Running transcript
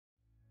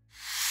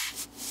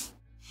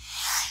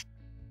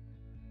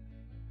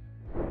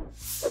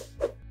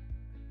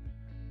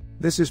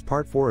This is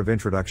part 4 of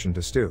Introduction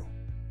to STU.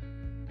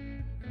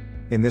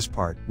 In this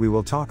part, we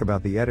will talk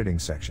about the editing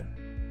section.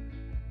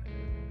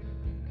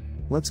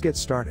 Let's get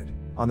started.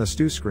 On the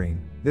STU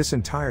screen, this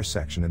entire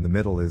section in the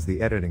middle is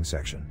the editing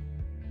section.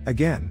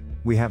 Again,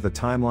 we have the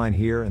timeline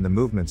here and the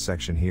movement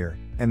section here,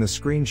 and the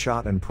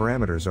screenshot and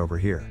parameters over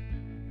here.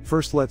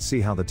 First, let's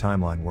see how the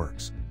timeline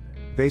works.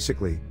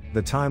 Basically,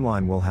 the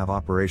timeline will have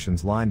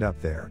operations lined up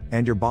there,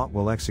 and your bot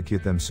will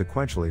execute them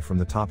sequentially from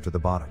the top to the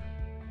bottom.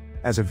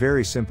 As a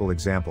very simple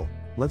example,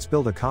 let's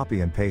build a copy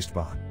and paste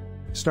bot.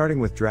 Starting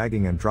with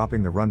dragging and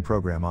dropping the run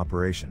program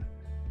operation.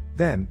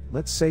 Then,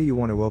 let's say you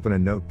want to open a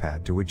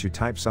notepad to which you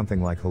type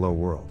something like hello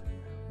world.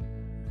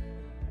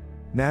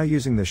 Now,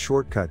 using the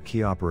shortcut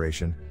key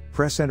operation,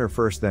 press enter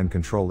first, then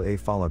Ctrl A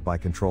followed by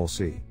Ctrl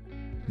C.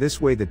 This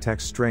way the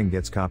text string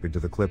gets copied to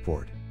the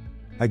clipboard.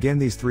 Again,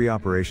 these three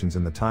operations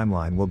in the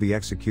timeline will be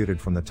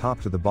executed from the top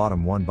to the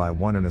bottom one by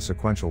one in a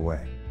sequential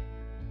way.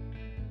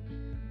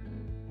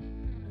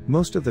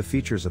 Most of the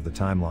features of the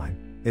timeline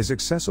is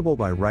accessible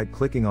by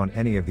right-clicking on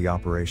any of the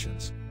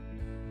operations.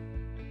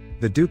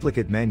 The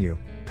duplicate menu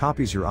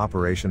copies your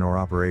operation or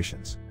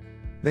operations.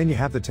 Then you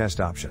have the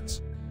test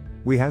options.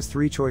 We have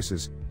three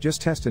choices: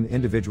 just test an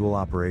individual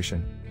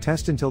operation,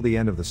 test until the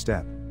end of the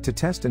step, to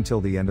test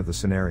until the end of the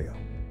scenario.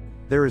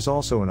 There is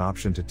also an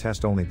option to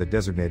test only the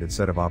designated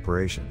set of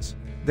operations.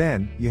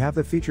 Then, you have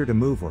the feature to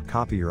move or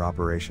copy your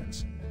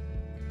operations.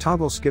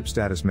 Toggle skip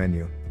status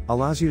menu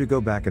allows you to go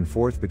back and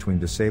forth between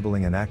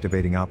disabling and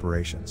activating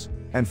operations.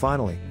 And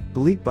finally,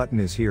 delete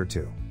button is here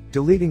too.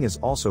 Deleting is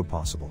also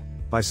possible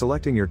by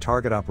selecting your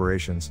target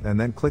operations and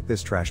then click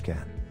this trash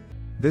can.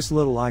 This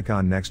little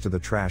icon next to the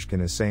trash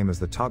can is same as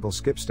the toggle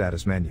skip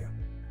status menu.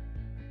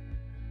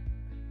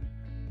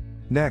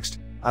 Next,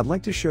 I'd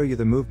like to show you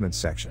the movement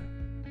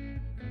section.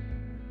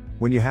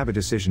 When you have a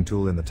decision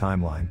tool in the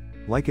timeline,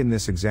 like in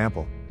this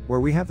example,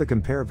 where we have the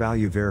compare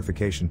value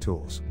verification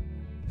tools,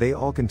 they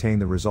all contain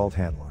the result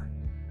handler.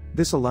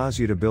 This allows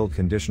you to build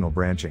conditional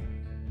branching.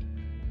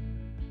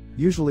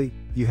 Usually,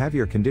 you have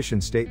your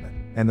condition statement,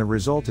 and the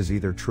result is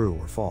either true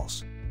or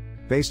false.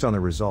 Based on the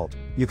result,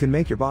 you can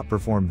make your bot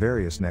perform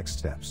various next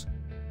steps.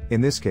 In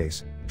this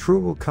case,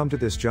 true will come to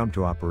this jump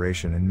to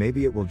operation, and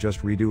maybe it will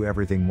just redo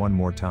everything one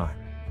more time.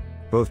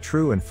 Both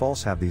true and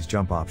false have these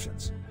jump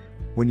options.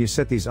 When you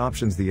set these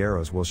options, the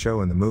arrows will show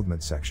in the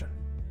movement section.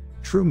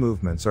 True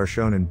movements are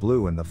shown in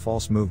blue and the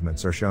false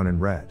movements are shown in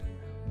red.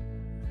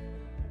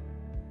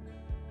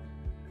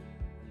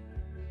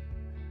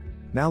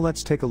 Now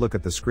let's take a look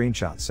at the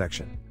screenshot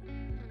section.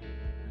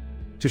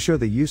 To show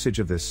the usage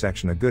of this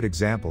section, a good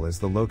example is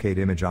the locate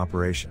image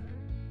operation.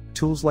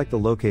 Tools like the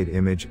locate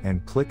image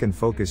and click and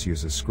focus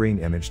uses screen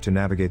image to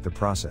navigate the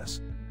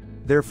process.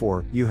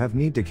 Therefore, you have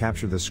need to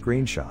capture the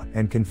screenshot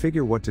and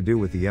configure what to do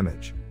with the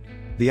image.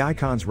 The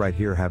icons right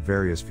here have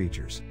various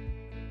features.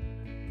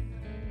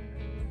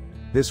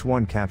 This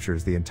one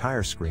captures the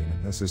entire screen,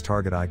 and this is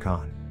target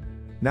icon.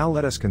 Now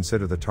let us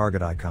consider the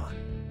target icon.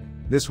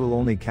 This will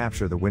only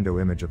capture the window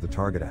image of the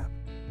target app.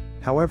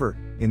 However,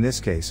 in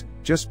this case,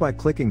 just by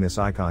clicking this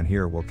icon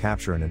here will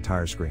capture an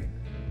entire screen.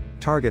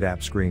 Target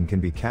app screen can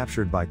be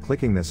captured by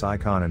clicking this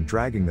icon and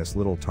dragging this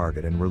little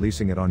target and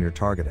releasing it on your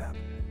target app.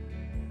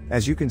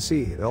 As you can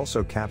see, it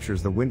also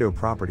captures the window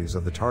properties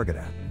of the target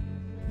app.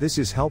 This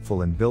is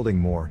helpful in building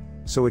more,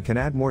 so it can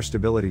add more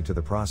stability to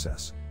the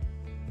process.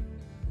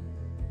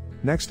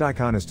 Next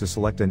icon is to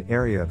select an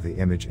area of the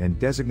image and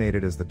designate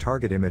it as the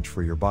target image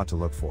for your bot to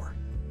look for.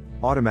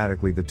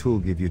 Automatically the tool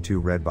gives you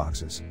two red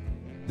boxes.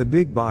 The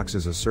big box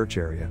is a search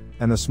area,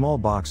 and the small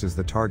box is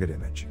the target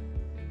image.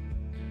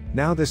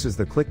 Now this is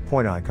the click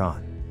point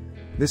icon.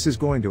 This is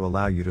going to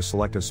allow you to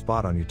select a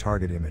spot on your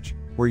target image,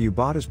 where your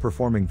bot is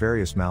performing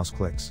various mouse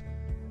clicks.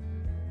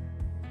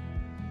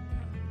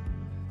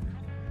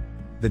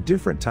 The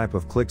different type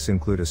of clicks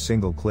include a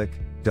single click,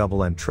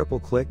 double and triple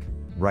click,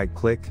 right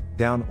click,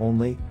 down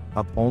only,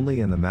 up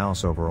only, and the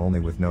mouse over only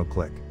with no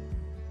click.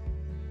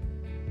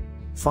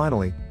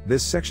 Finally,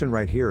 this section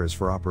right here is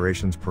for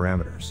operations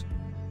parameters.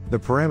 The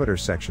parameter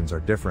sections are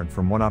different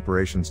from one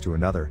operations to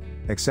another,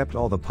 except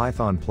all the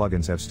Python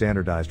plugins have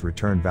standardized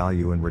return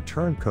value and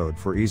return code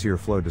for easier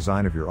flow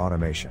design of your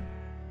automation.